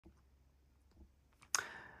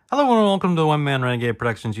Hello and welcome to the One Man Renegade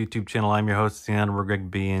Productions YouTube channel. I'm your host, the Honorable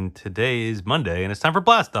Greg B, and today is Monday, and it's time for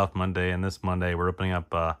Blast Off Monday. And this Monday, we're opening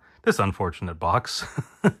up this unfortunate box,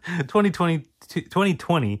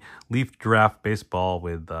 2020 Leaf Draft Baseball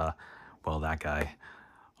with, well, that guy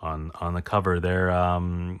on the cover there. I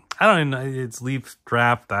don't even know, it's Leaf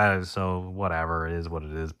Draft, so whatever, it is what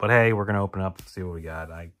it is. But hey, we're gonna open up and see what we got.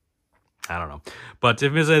 I don't know. But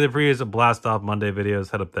if you say the previous Blast Off Monday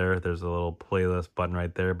videos, head up there. There's a little playlist button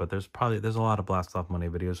right there. But there's a lot of Blast Off Monday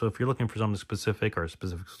videos. So if you're looking for something specific or a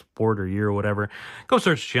specific sport or year or whatever, go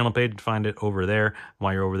search the channel page and find it over there.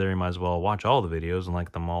 While you're over there, you might as well watch all the videos and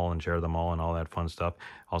like them all and share them all and all that fun stuff.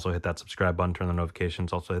 Also hit that subscribe button, turn the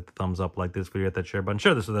notifications. Also hit the thumbs up, like this video, hit that share button.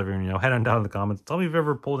 Share this with everyone you know. Head on down in the comments. Tell me if you've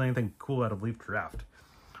ever pulled anything cool out of Leaf Draft.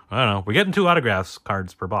 I don't know. We're getting 2 autographs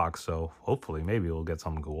cards per box. So hopefully, maybe we'll get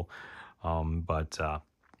something cool.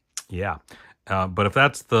 Yeah. But if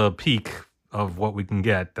that's the peak of what we can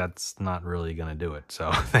get, that's not really going to do it.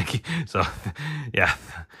 So thank you. So yeah,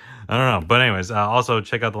 I don't know. But anyways, also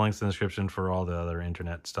check out the links in the description for all the other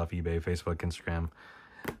internet stuff, eBay, Facebook, Instagram,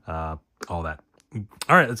 all that.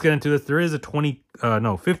 All right, let's get into this. There is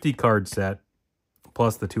a 50 card set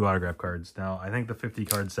plus the 2 autograph cards. Now, I think the 50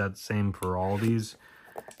 card set's same for all of these.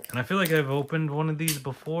 And I feel like I've opened one of these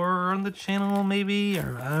before on the channel, maybe.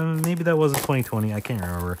 Or maybe that was in 2020. I can't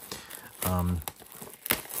remember.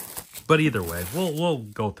 But either way, we'll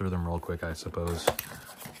go through them real quick, I suppose.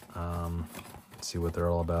 See what they're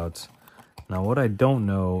all about. Now, what I don't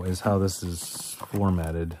know is how this is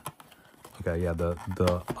formatted. Okay, yeah, the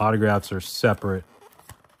autographs are separate,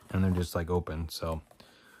 and they're just, like, open. So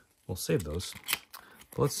we'll save those.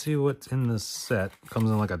 But let's see what's in this set. It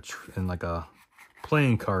comes in like a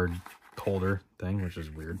playing card holder thing, which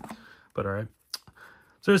is weird, but all right.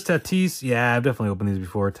 So there's Tatis. Yeah, I've definitely opened these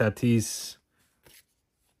before. Tatis,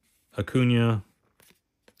 Acuna,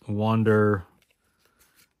 Wander,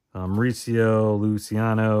 Mauricio,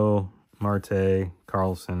 Luciano, Marte,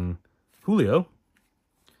 Carlson, Julio,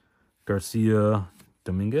 Garcia,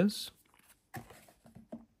 Dominguez,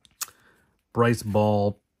 Bryce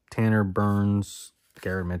Ball, Tanner Burns,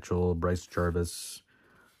 Garrett Mitchell, Bryce Jarvis,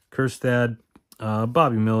 Kjerstad,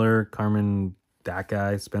 Bobby Miller, Carmen, that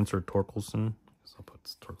guy, Spencer Torkelson. So I'll put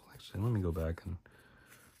Torkelson. Actually, let me go back and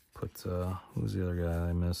put who's the other guy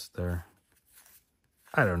I missed there?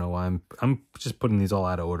 I don't know why I'm just putting these all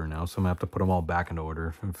out of order now, so I'm gonna have to put them all back into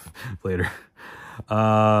order later.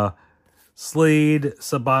 Slade,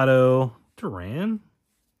 Sabato, Duran,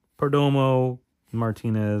 Perdomo,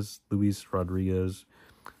 Martinez, Luis Rodriguez,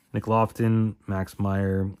 Nick Lofton, Max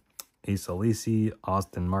Meyer, Asa Lacy,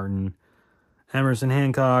 Austin Martin, Emerson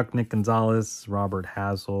Hancock, Nick Gonzalez, Robert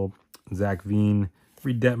Hassel, Zach Veen,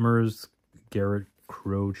 Reed Detmers, Garrett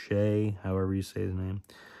Crochet, however you say his name,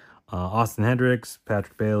 Austin Hendricks,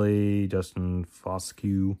 Patrick Bailey, Justin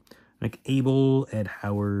Foscue, Nick Abel, Ed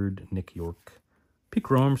Howard, Nick York, Pete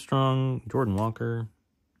Armstrong, Jordan Walker,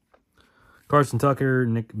 Carson Tucker,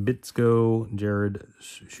 Nick Bitsko, Jared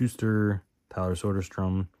Schuster, Tyler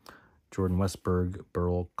Soderstrom, Jordan Westberg,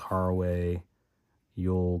 Burl Carway,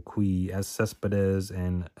 Yoel Kui, S. Cespedes,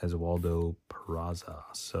 and Oswaldo Peraza.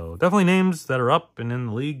 So definitely names that are up and in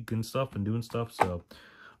the league and stuff and doing stuff. So,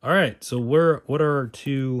 all right. So what are our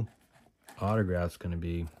 2 autographs going to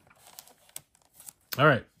be? All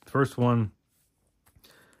right. First one,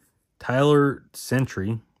 Tyler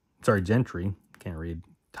Gentry. Can't read.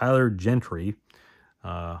 Tyler Gentry.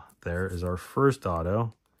 There is our first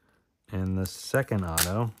auto. And the second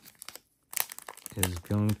auto is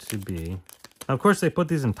going to be... Now, of course, they put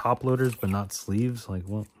these in top loaders, but not sleeves. Like,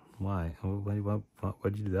 well, why?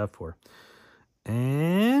 What'd you do that for?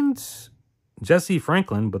 And Jesse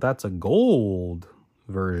Franklin, but that's a gold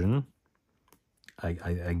version.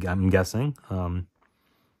 I'm guessing.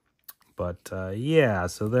 Yeah,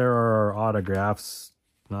 so there are our autographs.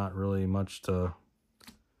 Not really much to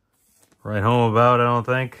write home about, I don't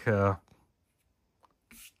think. I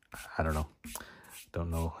don't know. Don't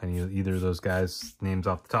know either of those guys' names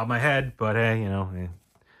off the top of my head, but hey, you know,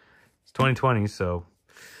 it's 2020, so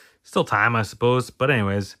still time, I suppose. But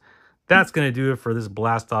anyways, that's going to do it for this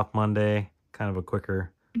Blast Off Monday. Kind of a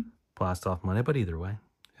quicker Blast Off Monday, but either way,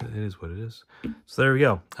 it is what it is. So there we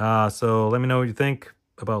go. So let me know what you think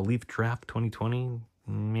about Leaf Draft 2020.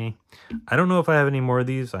 Me. I don't know if I have any more of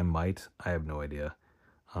these. I might. I have no idea.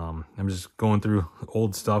 I'm just going through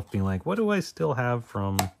old stuff, being like, what do I still have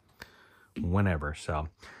from... whenever. So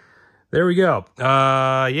there we go.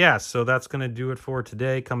 Yeah, so that's gonna do it for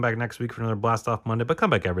today. Come back next week for another Blast Off Monday, but come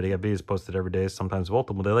back every day. I have videos posted every day, sometimes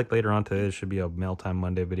multiple day. Like later on today, there should be a Mail Time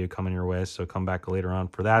Monday video coming your way, so come back later on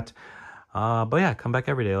for that. But yeah, come back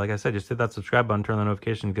every day. Like I said, just hit that subscribe button, turn on the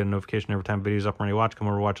notifications, get a notification every time videos up when you watch. Come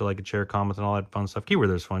over, watch it, like it, share, comment, and all that fun stuff. Keyword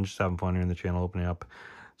there's fun, just having fun here in the channel, opening up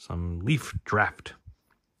some Leaf Draft.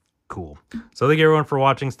 Cool. So thank you everyone for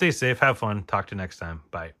watching. Stay safe, have fun. Talk to you next time.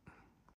 Bye.